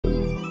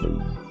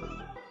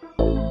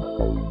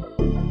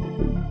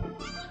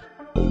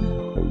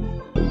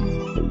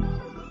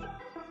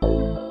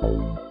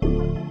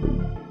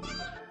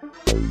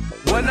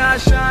I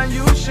shine,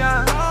 you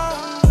shine.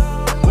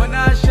 When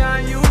I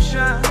shine, you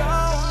shine.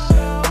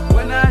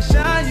 When I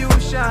shine, you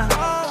shine.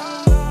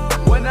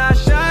 When I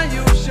shine,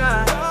 you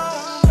shine.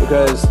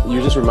 Because you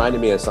just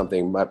reminded me of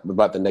something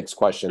about the next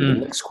question.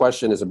 The next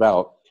question is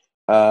about,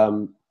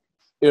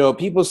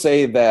 people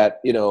say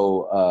that,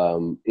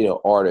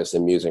 artists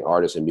and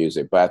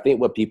music, but I think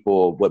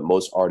what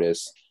most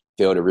artists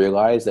fail to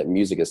realize that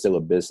music is still a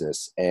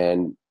business.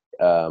 And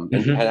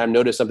I've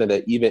noticed something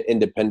that even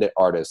independent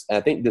artists, and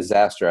I think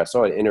Disaster, I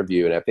saw an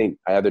interview, and I think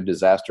either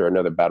Disaster or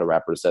another battle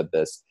rapper said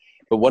this,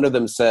 but one of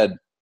them said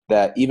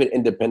that even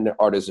independent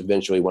artists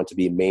eventually want to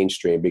be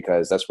mainstream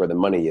because that's where the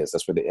money is,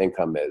 that's where the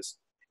income is.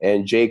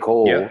 And J.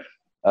 Cole,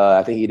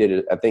 I think he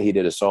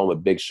did a song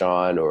with Big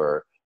Sean,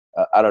 or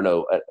I don't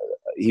know.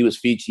 He was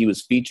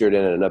featured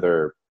in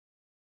another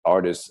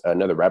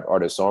rap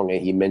artist song,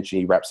 and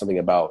he rapped something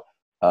about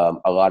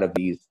a lot of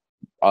these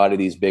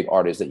big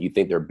artists that you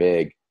think they're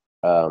big.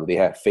 They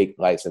have fake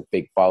likes and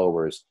fake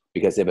followers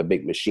because they have a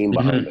big machine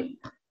behind them.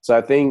 So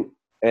I think,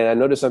 and I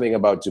noticed something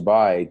about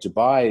Dubai.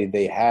 Dubai,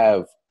 they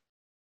have.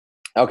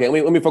 Okay,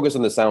 let me focus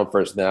on the sound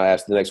first. Then I'll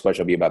ask the next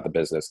question will be about the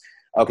business.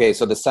 Okay,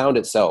 so the sound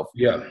itself.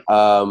 Yeah.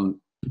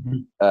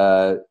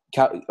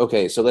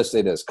 Okay, so let's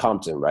say this: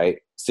 Compton, right?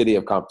 City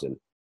of Compton.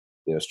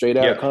 Straight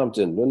out of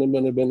Compton.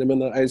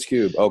 Ice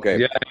Cube.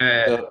 Okay.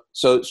 Yeah.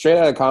 So straight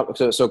out of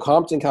Compton. So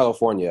Compton,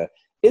 California.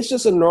 It's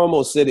just a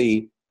normal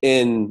city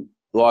in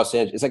Los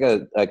Angeles.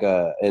 It's like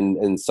a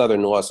in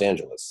southern Los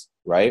Angeles,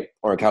 right?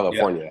 Or in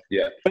California.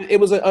 Yeah. But it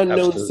was an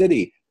unknown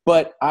city.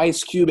 But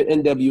Ice Cube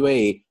and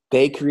NWA,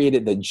 they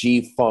created the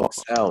G-Funk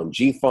sound.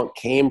 G-Funk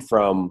came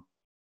from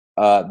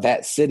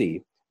that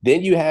city.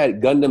 Then you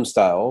had Gundam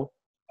Style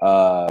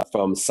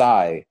from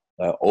Psy.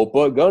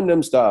 Oppa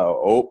Gundam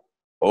Style.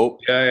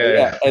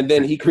 Yeah. And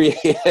then he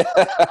created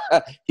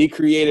that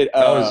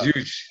was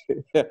huge.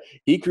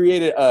 He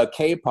created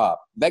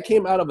K-pop. That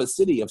came out of a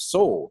city of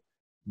Seoul.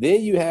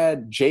 Then you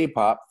had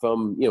J-pop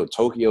from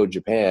Tokyo,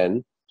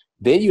 Japan.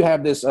 Then you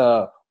have this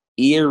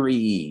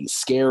eerie,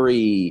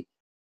 scary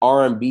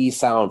R&B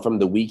sound from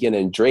The Weeknd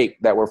and Drake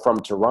that were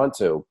from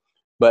Toronto.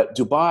 But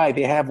Dubai,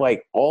 they have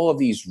like all of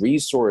these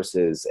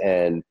resources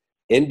and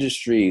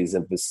industries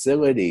and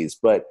facilities.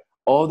 But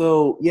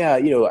although, I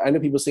know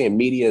people saying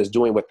media is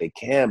doing what they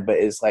can, but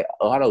it's like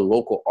a lot of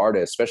local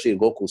artists, especially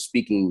local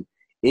speaking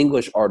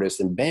English artists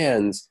and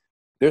bands,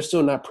 they're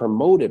still not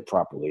promoted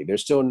properly. They're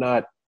still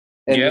not.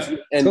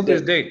 Till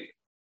this day.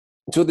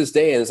 To this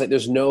day, and it's like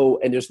there's no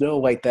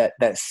like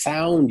that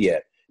sound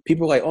yet.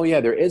 People are like, oh yeah,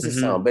 there is a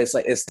sound, but it's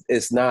like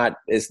it's not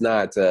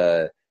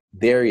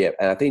there yet.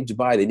 And I think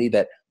Dubai, they need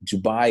that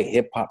Dubai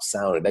hip hop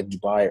sound, that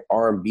Dubai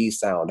R&B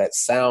sound, that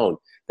sound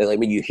that like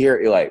when you hear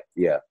it, you're like,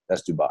 yeah,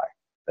 that's Dubai.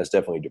 That's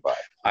definitely Dubai.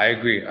 I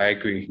agree.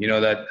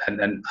 That,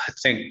 and I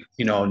think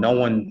no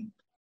one.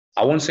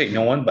 I won't say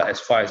no one, but as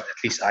far as at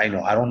least I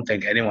know, I don't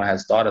think anyone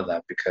has thought of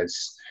that,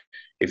 because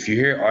if you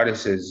hear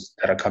artists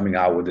that are coming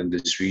out within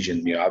this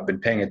region, I've been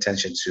paying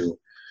attention to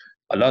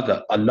a lot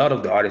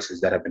of the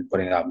artists that have been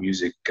putting out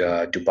music,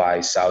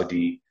 Dubai,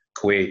 Saudi,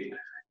 Kuwait,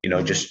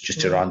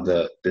 just around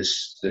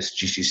this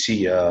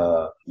GCC,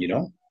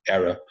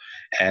 era,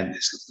 and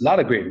it's a lot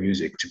of great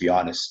music, to be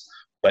honest.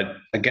 But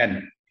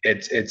again,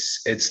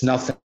 it's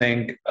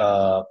nothing,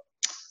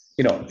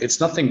 it's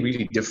nothing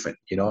really different.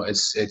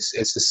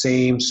 It's the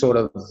same sort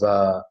of,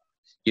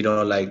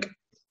 like.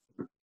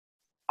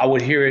 I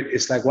would hear it.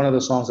 It's like one of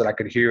the songs that I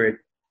could hear it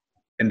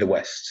in the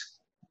West,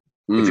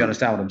 if you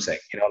understand what I'm saying.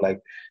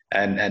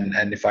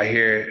 And if I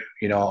hear,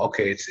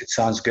 okay, it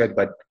sounds good,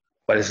 but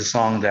it's a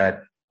song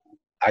that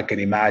I can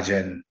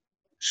imagine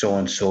so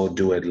and so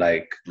do it.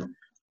 Like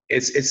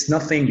it's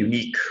nothing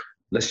unique.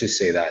 Let's just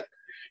say that.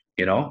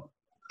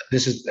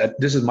 This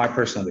is my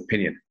personal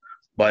opinion.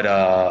 But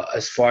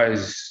as far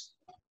as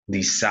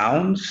the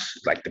sounds,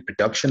 like the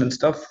production and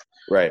stuff,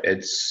 right?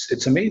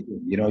 It's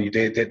amazing.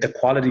 The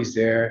quality's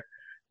there.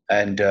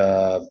 And,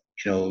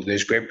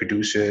 there's great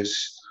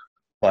producers,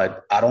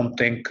 but I don't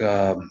think,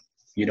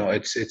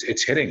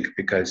 it's hitting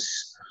because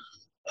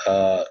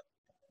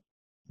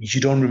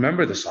you don't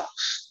remember the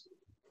songs,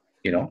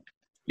 You don't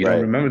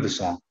remember the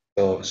song.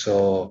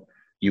 So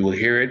you will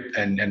hear it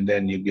and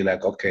then you'll be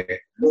like,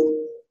 okay,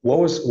 what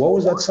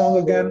was that song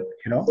again?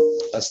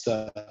 That's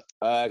the...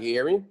 Can you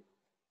hear me?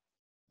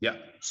 Yeah,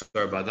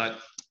 sorry about that.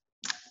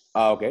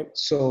 Okay.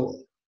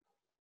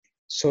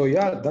 So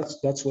yeah, that's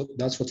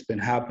what's been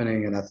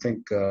happening, and I think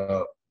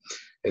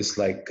it's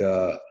like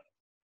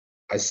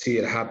I see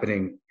it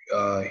happening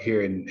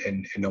here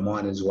in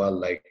Oman as well.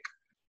 Like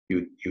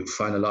you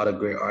find a lot of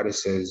great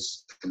artists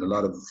and a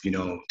lot of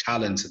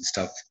talents and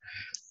stuff,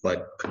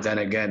 but then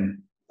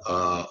again,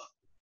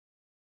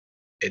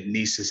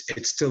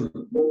 it's still,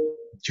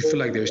 you feel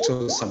like there's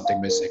still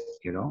something missing,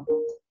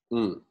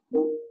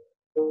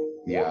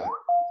 Yeah,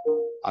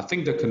 I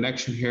think the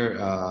connection here.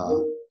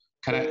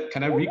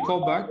 Can I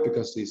recall back,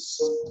 because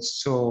it's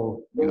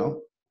so,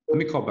 let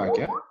me call back,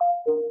 yeah?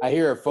 I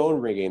hear a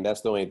phone ringing, that's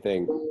the only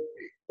thing.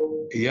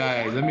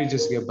 Yeah, let me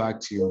just get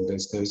back to you on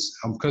this.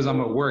 Because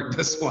I'm at work,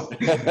 that's why.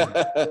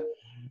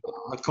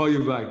 I'll call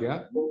you back,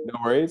 yeah? No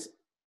worries.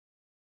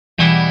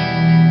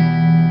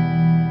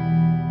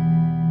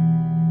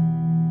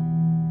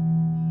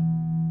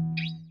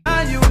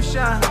 You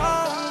shine.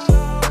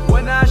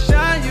 When I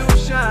shine, you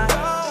shine.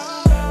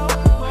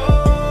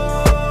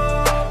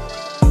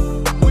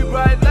 We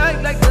bright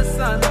like the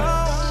sun.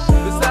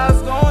 This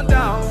house going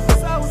down.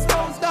 This house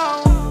goes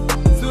down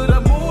to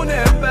the moon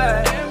and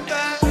back.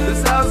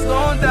 This house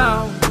going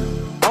down.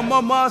 On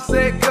my mom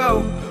say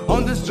go.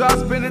 On this drop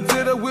spinning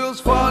till the wheels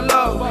fall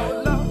low.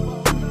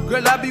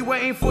 Girl, I be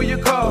waiting for your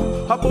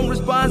call. Hop on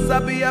response, I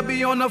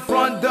be on the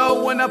front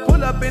door when I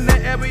pull up in the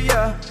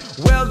area.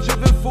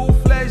 Well-driven,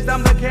 full-fledged,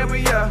 I'm the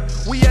carrier.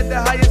 We at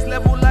the highest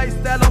level,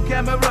 lifestyle on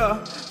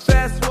camera.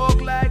 Fast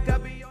walk like I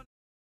be.